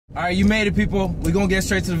All right, you made it, people. We're gonna get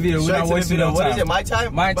straight to the video. We're not wasting no time. What is it? My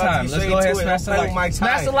time? My time. Let's go ahead and smash the like.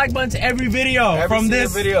 Smash the like button to every video from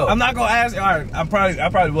this video. I'm not gonna ask. All right, I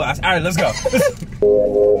probably will ask. All right, let's go.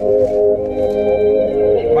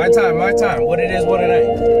 My time. My time. What it is, what it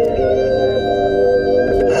ain't.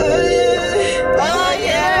 Oh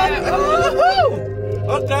yeah!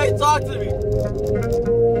 Woohoo! Okay, talk to me.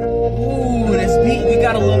 Ooh, this beat. We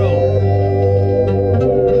got a little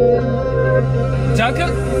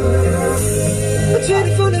Jungkook. That's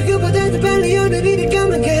Jungkook.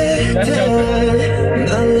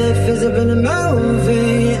 My life is up in a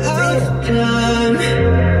movie of time.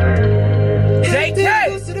 JK!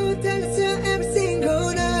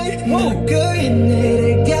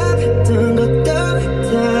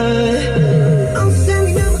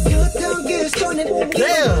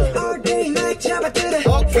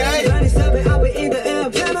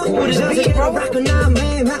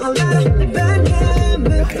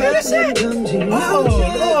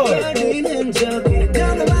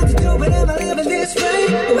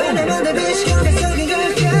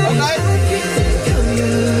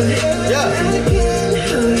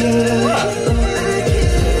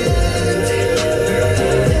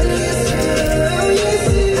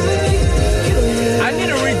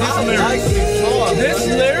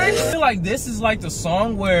 This is like the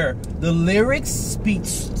song where the lyrics speak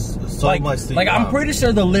so much to you. Like I'm pretty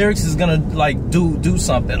sure the lyrics is gonna like do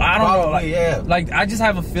something. I don't know. Like, yeah. Like I just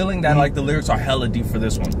have a feeling that like the lyrics are hella deep for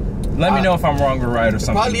this one. Let me know if I'm wrong or right or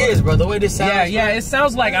something. Probably is, bro. The way this sounds. Yeah, yeah. It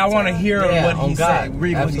sounds like I want to hear what he's saying,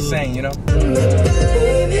 read what he's saying. You know.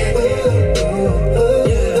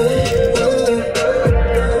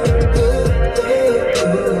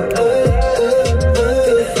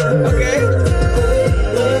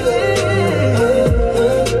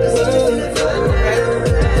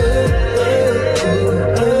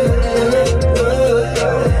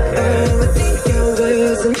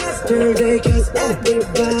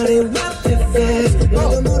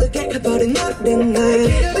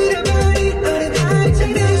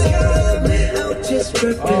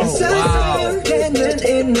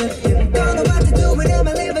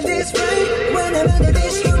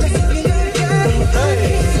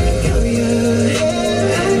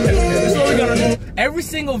 Every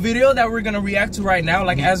single video that we're gonna react to right now,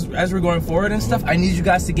 like as we're going forward and stuff, I need you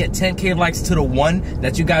guys to get 10K likes to the one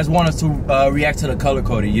that you guys want us to react to the color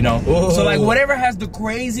coded, you know? Whoa. So like whatever has the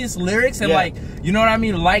craziest lyrics and like, you know what I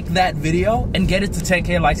mean? Like that video and get it to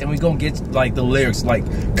 10K likes and we gonna get like the lyrics, like,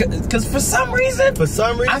 cause for some reason,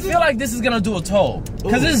 I feel like this is gonna do a toll.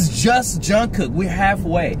 Cause it's just Jungkook, we're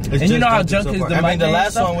halfway. And you know how Jungkook is the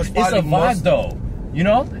last one was it's a vibe though, you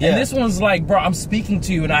know? Yeah. And this one's like, bro, I'm speaking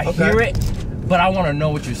to you and I hear it, but I want to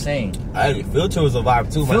know what you're saying. Filter was a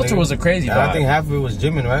vibe too, man. Filter was a crazy vibe. I think half of it was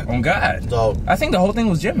Jimin, right? Oh God. So I think the whole thing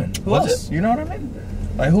was Jimin. Who else? You know what I mean?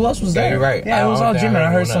 Like who else was there? You're right. Yeah, it was all Jimin. I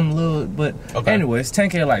heard some little, but anyways,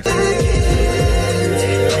 10K likes.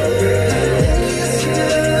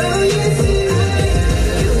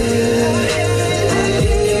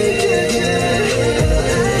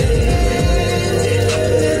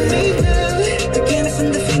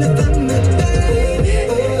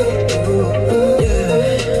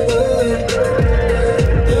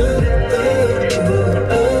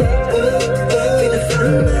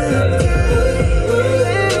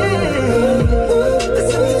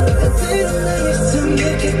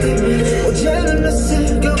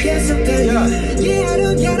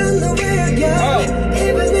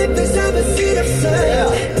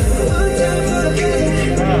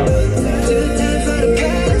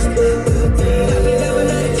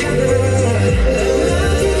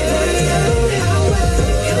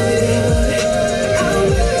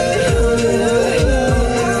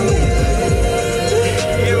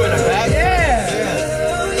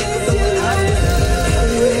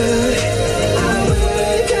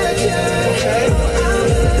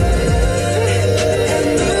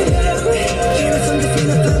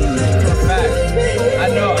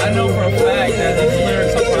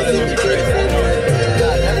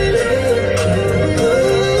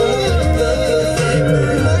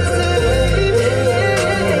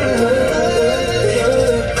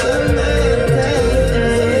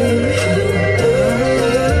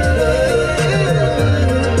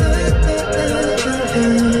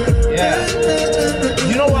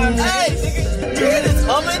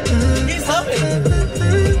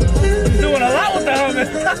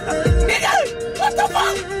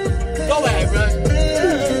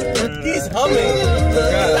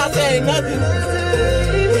 ain't nothing.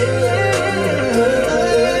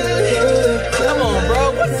 Come on,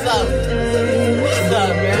 bro. What's up? What's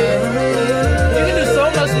up, man? You can do so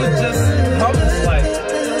much with just hummus, like.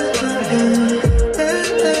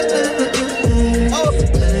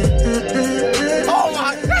 Oh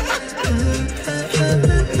my God!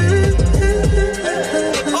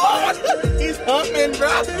 Oh, he's humming, bro.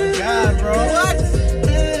 God, bro. What?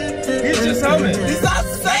 He's just humming. He's not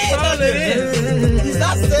saying That's all nothing. it is. He's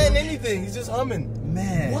not saying anything. He's just humming.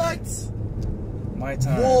 Man. What? My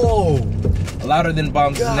time. Whoa. Louder Than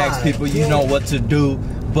Bombs is God next, people. You damn. know what to do.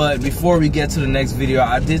 But before we get to the next video,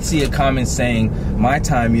 I did see a comment saying, my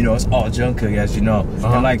time, you know, it's all Jungkook, as you know.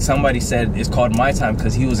 And like somebody said, it's called My Time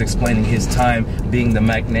because he was explaining his time being the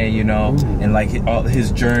maknae, you know, and like all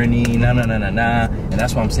his journey, and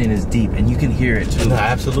that's why I'm saying it's deep. And you can hear it too. No,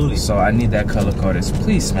 absolutely. So I need that color coded. So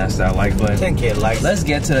please smash that like button. 10K likes. Let's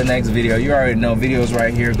get to the next video. You already know, videos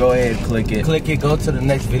right here. Go ahead, click it. Click it, go to the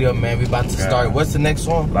next video, man. We about to start. What's the next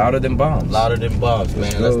one? Louder Than Bombs. Louder Than Bombs,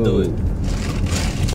 man. Let's do it.